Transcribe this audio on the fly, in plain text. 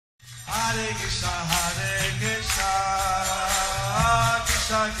Hare Krishna,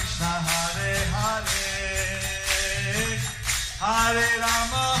 Krishna Krishna, Hare Hare, Hare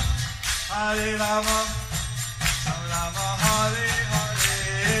Rama, Rama Rama, Hare Hare.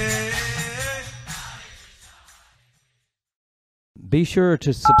 Be sure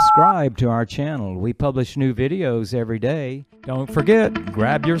to subscribe to our channel. We publish new videos every day. Don't forget,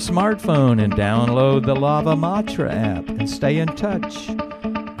 grab your smartphone and download the Lava Matra app and stay in touch.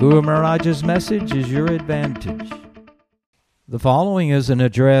 Guru Maharaj's message is your advantage. The following is an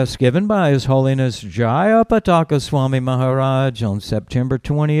address given by His Holiness Jayapataka Swami Maharaj on September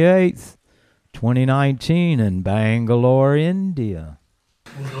 28th, 2019 in Bangalore, India.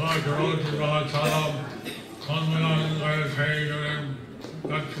 So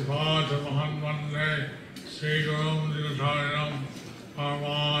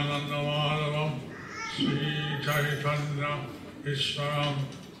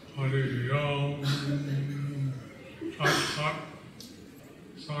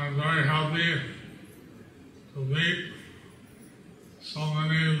I'm very happy to meet so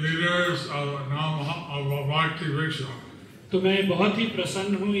many leaders of Bhakti Vriksha. तो मैं बहुत ही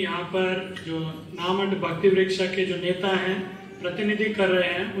प्रसन्न हूँ यहाँ पर जो नामट भक्ति वृक्षा के जो नेता हैं प्रतिनिधि कर रहे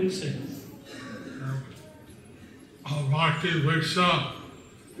हैं उनसे। Bhakti Vriksha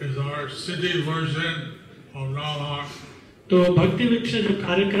is our city version of Ramak. तो भक्ति वृक्ष जो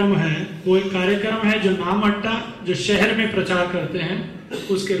कार्यक्रम है वो एक कार्यक्रम है जो नाम अट्टा जो शहर में प्रचार करते हैं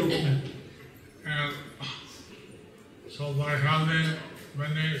उसके रूप में। And so by having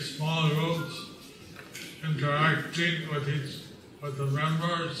many small groups interacting with the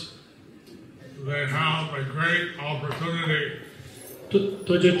members, they have a great opportunity.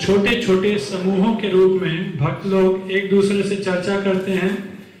 तो जो छोटे छोटे समूहों के रूप में भक्त लोग एक दूसरे से चर्चा करते हैं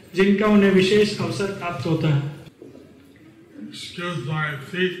जिनका उन्हें विशेष अवसर प्राप्त होता है। Excuse my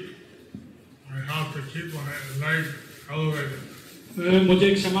feet, I have to keep my leg elevated. मुझे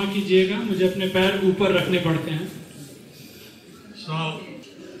क्षमा कीजिएगा, मुझे अपने पैर ऊपर रखने पड़ते हैं। So,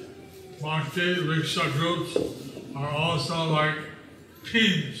 Bhakti Vriksha groups are also like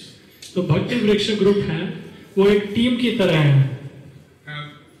teams. तो भक्ति वृक्ष ग्रुप हैं, वो एक टीम की तरह हैं। And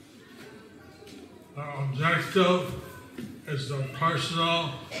the objective is the personal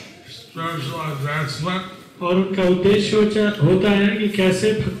spiritual advancement. और उनका उद्देश्य होता है कि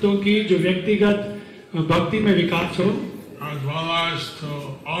कैसे भक्तों की जो व्यक्तिगत भक्ति में विकास हो, as well as to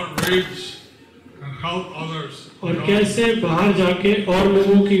outreach and help others. और कैसे बाहर जाके और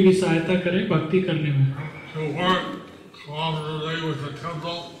लोगों की भी सहायता करें भक्ति करने में। To work collaboratively with the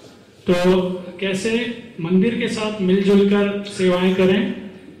temple. तो कैसे मंदिर के साथ मिलजुल कर सेवाएं करें।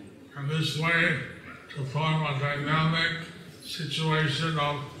 And this way to form a dynamic situation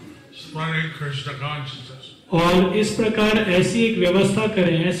of spreading Krishna consciousness. और इस प्रकार ऐसी एक व्यवस्था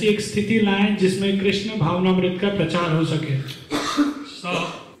करें, ऐसी एक स्थिति लाएं जिसमें कृष्ण भावनामृत का प्रचार हो सके। So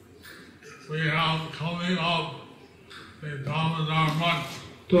we have coming up the Damodar month.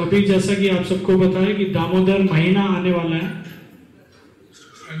 तो अभी जैसा कि आप सबको पता है कि दामोदर महीना आने वाला है।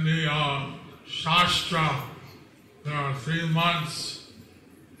 In the Shastra, there are 3 months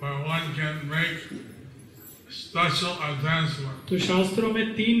where one can make special advancement. तो शास्त्रों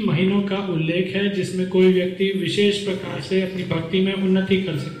में 3 महीनों का उल्लेख है जिसमें कोई व्यक्ति विशेष प्रकार से अपनी भक्ति में उन्नति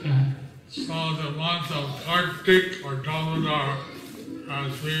कर सकता है। So the month of Kartik or Damodar,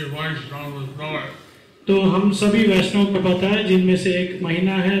 as we Vaishnavas know it. तो हम सभी वैष्णव को पता है जिनमें से एक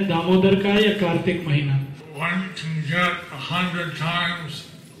महीना है दामोदर का या कार्तिक महीना। One can get 100 times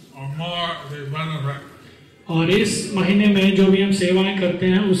or more the benefit. और इस महीने में जो भी हम सेवाएं करते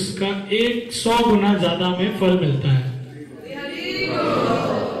हैं उसका 100 गुना ज्यादा हमें फल मिलता है।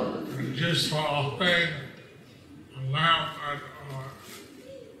 Just for offering a lamp at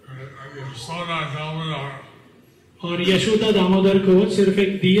Yashoda Damodar. और यशोदा दामोदर को सिर्फ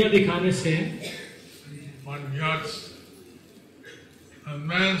एक दिया दिखाने से One gets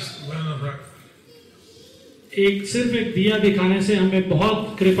immense benefit. सिर्फ एक दिया दिखाने से हमें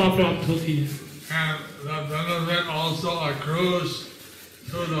बहुत कृपा प्राप्त होती है। And the benefit also accrues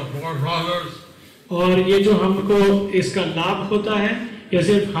to the forefathers. और ये जो हमको इसका लाभ होता है ये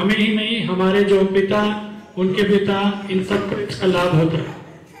सिर्फ हमें ही नहीं, हमारे जो पिता, उनके पिता, इन सबको इसका लाभ होता है।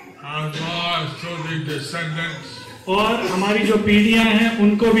 As well as to the descendants. और हमारी जो पीढ़ियां हैं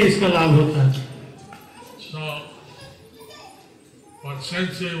उनको भी इसका लाभ होता है। So, but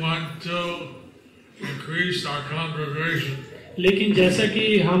since we want to increase our congregation, लेकिन जैसा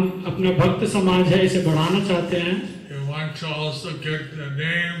कि हम अपना भक्त समाज है इसे बढ़ाना चाहते हैं, we want to also get the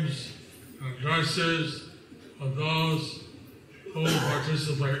names and addresses of those who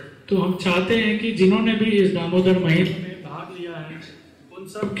participate. तो हम चाहते हैं कि जिन्होंने भी इस दामोदर महीने में भाग लिया है उन उन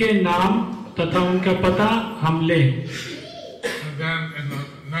सब के नाम तथा उनका पता हम लें। And then in the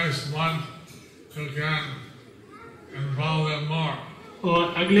next month, you can involve them more.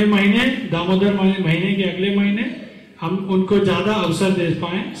 और अगले महीने, दामोदर महीने के अगले महीने हम उनको ज्यादा अवसर दे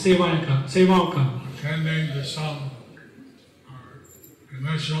पाए सेवाओं का। Attending to some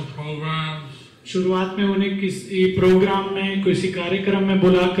initial programs. शुरुआत में उन्हें किसी प्रोग्राम में, किसी कार्यक्रम में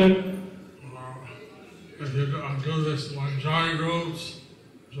बुलाकर, If you do this Manjari groups,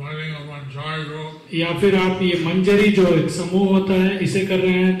 joining a Manjari group. या फिर आप ये मंजरी जो एक समूह होता है इसे कर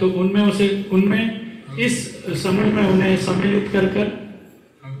रहे हैं, तो उनमें इस समूह में उन्हें सम्मिलित कर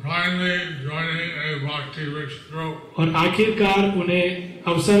And finally joining a Bhakti Vriksha group. और आखिरकार उन्हें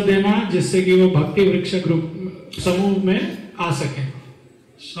अवसर देना जिससे कि वो भक्ति वृक्ष ग्रुप समूह में आ सके।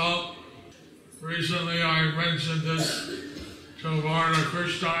 So recently I mentioned this to Varna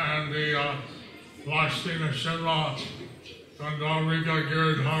Krishna and the Lakshmi Nrsimha Gandharvika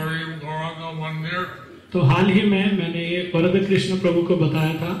Giridhari Gauranga Mandir. तो हाल ही में मैंने ये वरद कृष्ण प्रभु को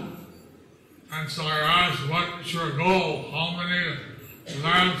बताया था। And so I asked, what's your goal? How many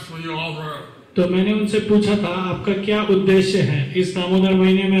lamps will you offer? तो मैंने उनसे पूछा था आपका क्या उद्देश्य है, इस दामोदर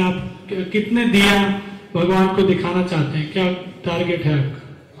महीने में आप कितने दिया भगवान को दिखाना चाहते हैं, क्या टारगेट है आपका?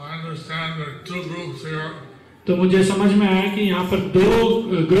 I understand there are two groups here. तो मुझे समझ में आया कि यहाँ पर दो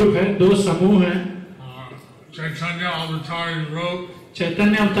ग्रुप है, दो समूह है। Chaitanya Avatari group.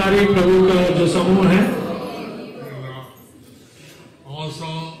 चैतन्य अवतारी प्रभु का जो समूह है, And also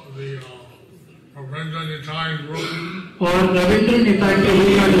the Ravindra Nitai group. और रविंद्र निताय प्रभु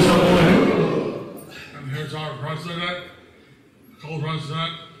का जो समूह है। And here's our president,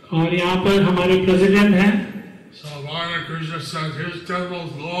 co-president. और यहाँ पर हमारे प्रेसिडेंट हैं। So Varna Krishna says his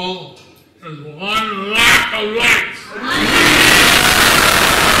temple's goal is 1 lakh of lights.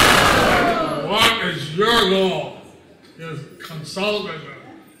 What is your goal? Is consult and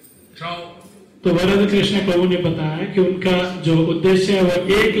tell. तो वरद कृष्ण प्रभु ने बताया कि उनका जो उद्देश्य है वो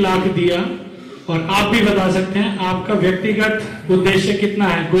 1 लाख दिया, और आप भी बता सकते हैं आपका व्यक्तिगत उद्देश्य कितना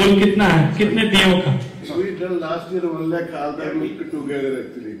है, गोल कितना है, कितने दियों का। We done last year 1 lakh all the group together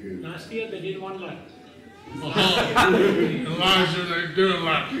actually. Last year they did 1 lakh. Last year they do 1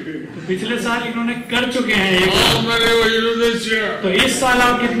 lakh. तो पिछले साल इन्होंने कर चुके हैं 1 How lakh. many will you do this year? तो इस साल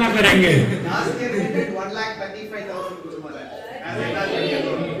आप कितना करेंगे? Last year they did 1,35,000 Guru Maharaj.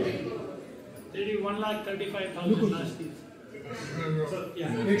 They did 1,35,000 last year. Yeah.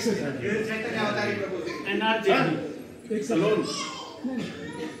 Chaitanya Avatari Prabhu. NRJD. Alone.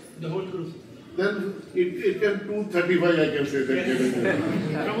 The whole group. Then it can 235 I can say that.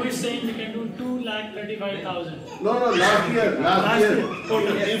 Prabhu is saying we can do 2,35,000. No, last year.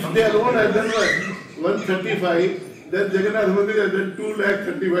 If they alone and then 135, then Jagannath Mandir and then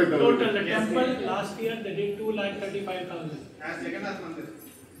 2,35,000. Total the temple last year they did 2,35,000. As Jagannath Mandir.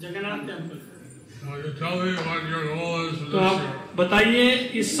 Jagannath temple. Now you tell me what your goal is for तो this आप year. बताइए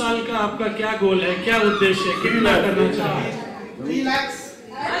इस साल का आपका क्या गोल है, क्या उद्देश्य है, कितना करना चाहिए? 3 lakhs.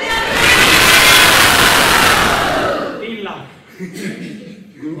 3 लाख।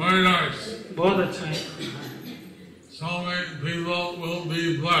 Very nice. बहुत अच्छा है। So many people will be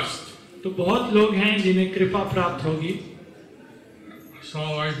blessed. तो बहुत लोग हैं जिन्हें कृपा प्राप्त होगी। So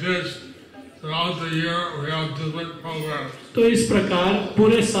like this, throughout the year we have different programs. तो इस प्रकार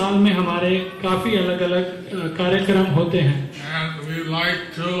पूरे साल में हमारे काफी अलग अलग कार्यक्रम होते हैं। And we like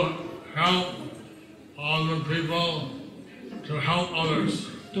to help other people to help others.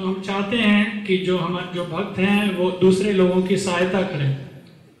 तो हम चाहते हैं कि जो भक्त हैं वो दूसरे लोगों की सहायता करें।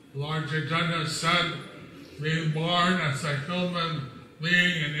 Lord Chaitanya said, being born as a human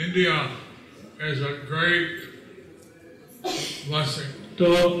being in India is a great blessing. तो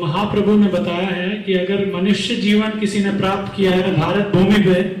महाप्रभु ने बताया है कि अगर मनुष्य जीवन किसी ने प्राप्त किया है भारत भूमि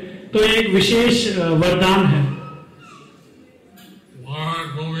पे तो एक विशेष वरदान है। भारत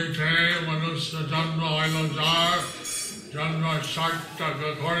भूमि थे मनुष्य जन्म आयलजार जन्म शक्त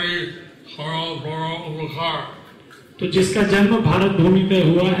गखरी खरो भरो उखार। तो जिसका जन्म भारत भूमि पे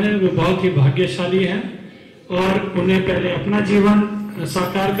हुआ है वो बहुत ही भाग्यशाली है और उन्हें पहले अपना जीवन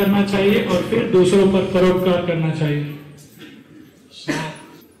साकार करना चाहिए और फिर दूसरों पर परोपकार करना चाहिए। So,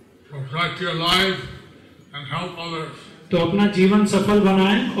 protect your life and help others. तो अपना जीवन सफल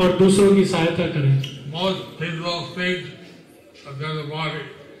बनाएं और दूसरों की सहायता करें। Most people think that they're the body.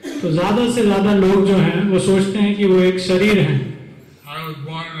 तो ज्यादा से ज्यादा लोग जो हैं वो सोचते हैं कि वो एक शरीर है। I was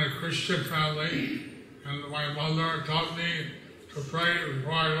born in a Christian family and my mother taught me to pray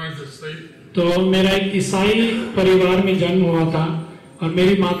before I went to sleep. तो मेरा एक ईसाई परिवार में जन्म हुआ था और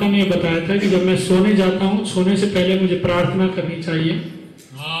मेरी माता ने बताया था कि जब मैं सोने जाता हूँ सोने से पहले मुझे प्रार्थना करनी चाहिए।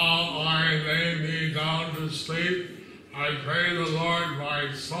 Now I lay me down to sleep. I I pray the Lord my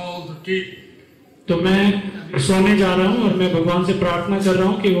soul to keep. तो मैं सोने जा रहा हूँ और मैं भगवान से प्रार्थना कर रहा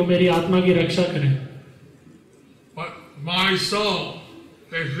हूँ कि वो मेरी आत्मा की रक्षा करें। But my soul,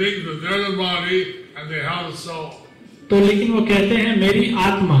 they think that they're the body and they have a soul. तो लेकिन वो कहते हैं मेरी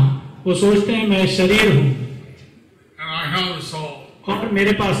आत्मा, वो सोचते हैं मैं शरीर हूँ And I have a soul. और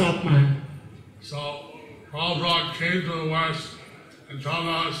मेरे पास आत्मा है। So Prabhupada came to the West and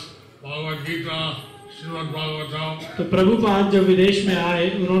taught us Bhagavad Gita, Srimad Bhagavatam. तो प्रभुपाद जब विदेश में आए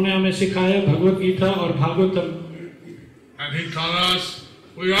उन्होंने हमें सिखाया भगवत गीता और Bhagavatam. And he taught us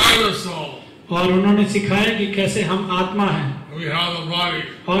we are the soul. और उन्होंने सिखाया कि कैसे हम आत्मा हैं We have a body.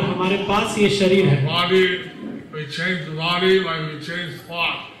 और हमारे पास ये शरीर है Body, we change the body like we change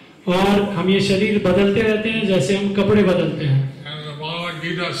cloth. और हम ये शरीर बदलते रहते हैं जैसे हम कपड़े बदलते हैं। And the Bhagavad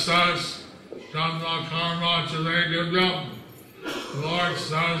Gita says, Dhamma karma chale divyam. The Lord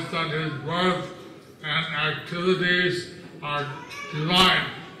says that his birth and activities are divine.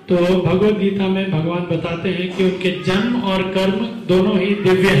 तो भगवत गीता में भगवान बताते हैं कि उनके जन्म और कर्म दोनों ही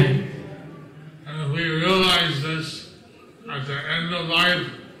दिव्य हैं। And if we realize this, at the end of life,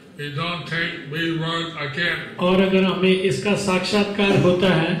 we don't take rebirth again. और अगर हमें इसका साक्षात्कार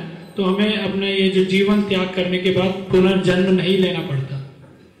होता है तो हमें अपने ये जो जीवन त्याग करने के बाद पुनर्जन्म नहीं लेना पड़ता।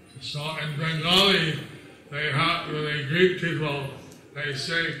 So in Bengali, they greet people, they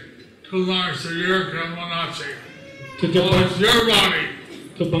say, Tumar Sarir Kamanachi. तो जब It's your body.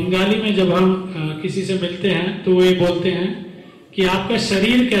 तो बंगाली में जब हम किसी से मिलते हैं तो वो ये बोलते हैं कि आपका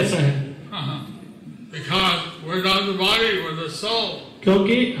शरीर कैसा है। Because we're not the body, we're the soul.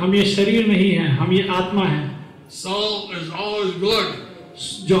 क्योंकि हम ये शरीर नहीं हैं, हम ये आत्मा हैं। Soul is always good.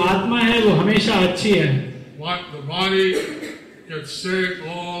 जो आत्मा है वो हमेशा अच्छी है। What the body gets sick,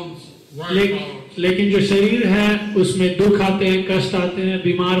 old, work out. लेकिन जो शरीर है उसमें दुख आते हैं, कष्ट आते हैं,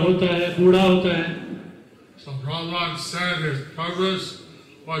 बीमार होता है, बूढ़ा होता है। So Prabhupada said his purpose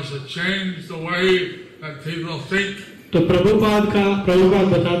was to change the way that people think. तो प्रभुपाद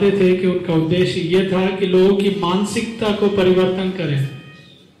बताते थे कि उनका उद्देश्य ये था कि लोगों की मानसिकता को परिवर्तन करें।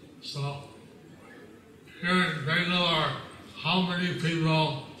 So here in Bangalore, how many people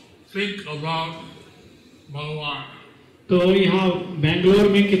think about Bhagavan? तो यहाँ बेंगलोर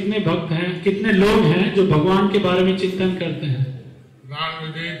में कितने भक्त हैं, कितने लोग हैं जो भगवान के बारे में चिंतन करते हैं? That we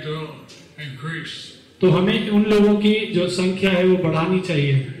need to increase. तो हमें उन लोगों की जो संख्या है वो बढ़ानी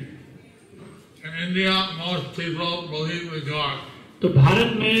चाहिए। In India, most people believe in God. तो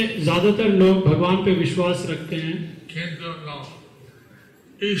भारत में ज्यादातर लोग भगवान पे विश्वास रखते हैं। Kintu no,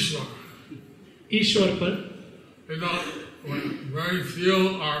 Ishwar. ईश्वर पर। You know, very few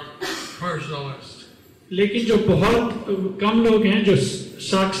are personalists. लेकिन जो बहुत कम लोग हैं जो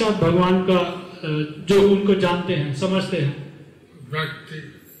साक्षात भगवान का जो उनको जानते हैं, समझते हैं।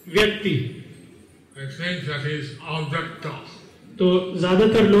 व्यक्ति। They think that he's objecta. तो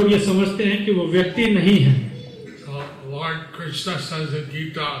ज्यादातर लोग ये समझते हैं कि वो व्यक्ति नहीं है। So Lord Krishna says in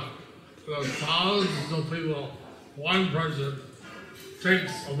Gita, the thousands of people, one person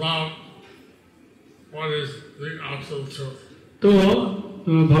thinks about what is the absolute truth. तो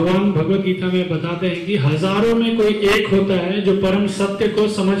भगवान भगवत गीता में बताते हैं कि हजारों में कोई एक होता है जो परम सत्य को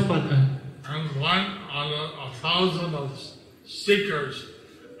समझ पाता है। And one out of 1,000 of seekers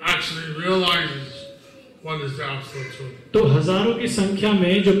actually realizes what is the absolute truth. तो हजारों की संख्या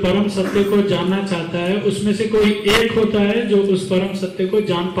में जो परम सत्य को जानना चाहता है उसमें से कोई एक होता है जो उस परम सत्य को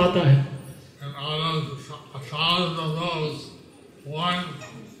जान पाता है। And out of 1,000 of those, one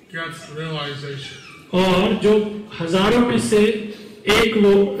gets realization. और जो हजारों में से एक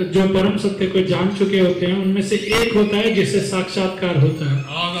वो जो परम सत्य को जान चुके होते हैं उनमें से एक होता है जिससे साक्षात्कार होता है।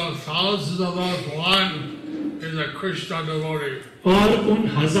 Out of thousands of us, one is a Krishna devotee. और उन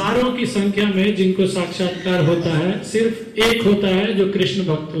हजारों की संख्या में जिनको साक्षात्कार होता है सिर्फ एक होता है जो कृष्ण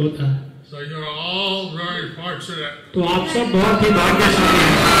भक्त होता है। So you're all very fortunate. तो आप सब बहुत ही भाग्यशाली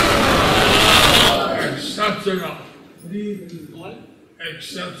हैं। Exceptional.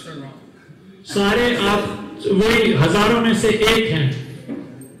 Exceptional. सारे आप वही हजारों में से एक हैं।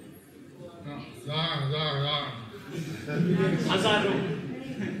 हजारों।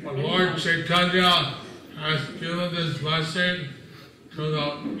 Lord Chaitanya has given this blessing to the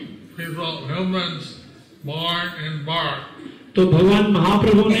people, humans born in Bharat. तो भगवान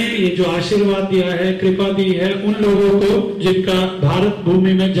महाप्रभु ने ये जो आशीर्वाद दिया है, कृपा दी है उन लोगों को जिनका भारत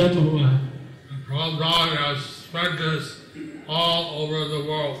भूमि में जन्म हुआ है। Prabhupada has spread this all over the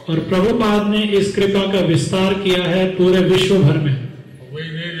world. और प्रभुपाद ने इस कृपा का विस्तार किया है पूरे विश्व भर में। We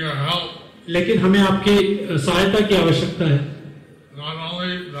need your help. लेकिन हमें आपकी सहायता की आवश्यकता है। Not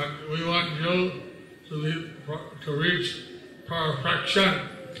only that we want you to reach perfection,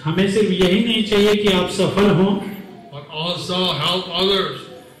 हमें सिर्फ यही नहीं चाहिए कि आप सफल हों, but also help others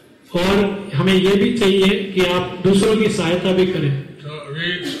और हमें ये भी चाहिए कि आप दूसरों की सहायता भी करें to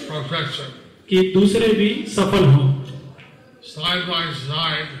reach perfection. कि दूसरे भी सफल हों। Side by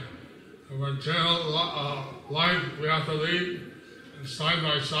side, the material life we have to lead, and side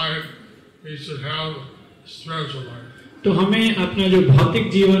by side, we should have spiritual life. तो हमें अपना जो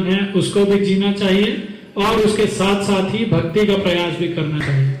भौतिक जीवन है उसको भी जीना चाहिए और उसके साथ साथ ही भक्ति का प्रयास भी करना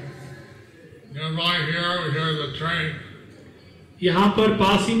चाहिए। Nearby here, we hear the train. यहाँ पर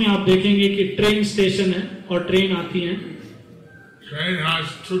पास ही में आप देखेंगे कि ट्रेन स्टेशन है और ट्रेन आती है। Train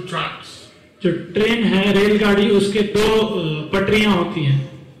has 2 tracks. जो ट्रेन है रेलगाड़ी उसके 2 पटरियां होती हैं।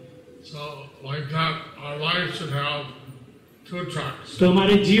 So, like that, our life should have 2 tracks. तो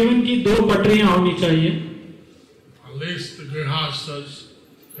हमारे जीवन की 2 पटरियां होनी चाहिए। At least the grihastas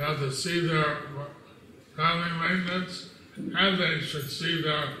have to see their family maintenance, and they should see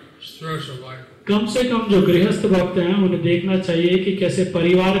their spiritual life. कम से कम जो गृहस्थ भक्त हैं उन्हें देखना चाहिए कि कैसे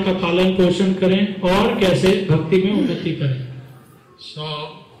परिवार का पालन पोषण करें और कैसे भक्ति में उन्नति करें। So,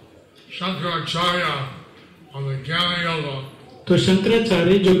 Shankaracharya on the Jnana Yoga, तो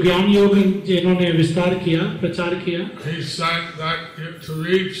शंकराचार्य जो ज्ञान योग जिन्होंने विस्तार किया प्रचार किया, he said that to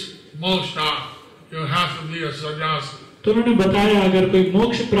reach moksha, you have to be a sannyasi. तो उन्होंने बताया अगर कोई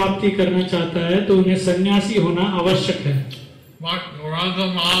मोक्ष प्राप्ति करना चाहता है तो उन्हें सन्यासी होना आवश्यक है। But Gauranga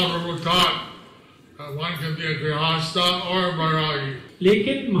Mahaprabhu taught that one can be a grihastha or a vairagi.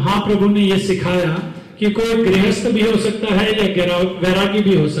 लेकिन महाप्रभु ने यह सिखाया कि कोई गृहस्थ भी हो सकता है या वैरागी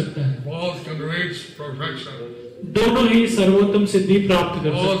भी हो सकता है। Both can reach perfection. दोनों ही सर्वोत्तम सिद्धि प्राप्त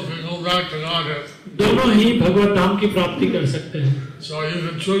कर Both सकते can go back to Godhead. हैं। दोनों ही भगवत धाम की प्राप्ति कर सकते हैं। So you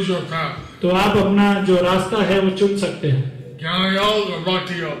can choose your path. तो आप अपना जो रास्ता है वो चुन सकते हैं। Jnana Yoga or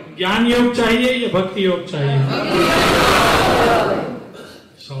Bhakti Yoga. ज्ञान योग चाहिए या भक्ति योग चाहिए।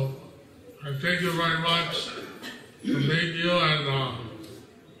 So I thank you very much to meet you, and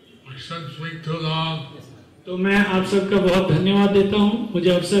I shouldn't speak too long. तो मैं आप सबका बहुत धन्यवाद देता हूँ। मुझे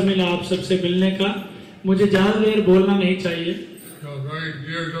अवसर मिला आप सबसे मिलने का। मुझे ज्यादा देर बोलना नहीं चाहिए। You're very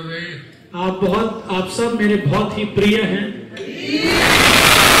dear to me. आप सब मेरे बहुत ही प्रिय हैं।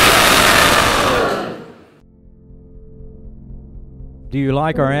 Do you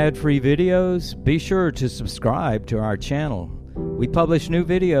like our ad-free videos? Be sure to subscribe to our channel. We publish new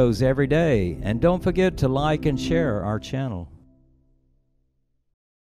videos every day, and don't forget to like and share our channel.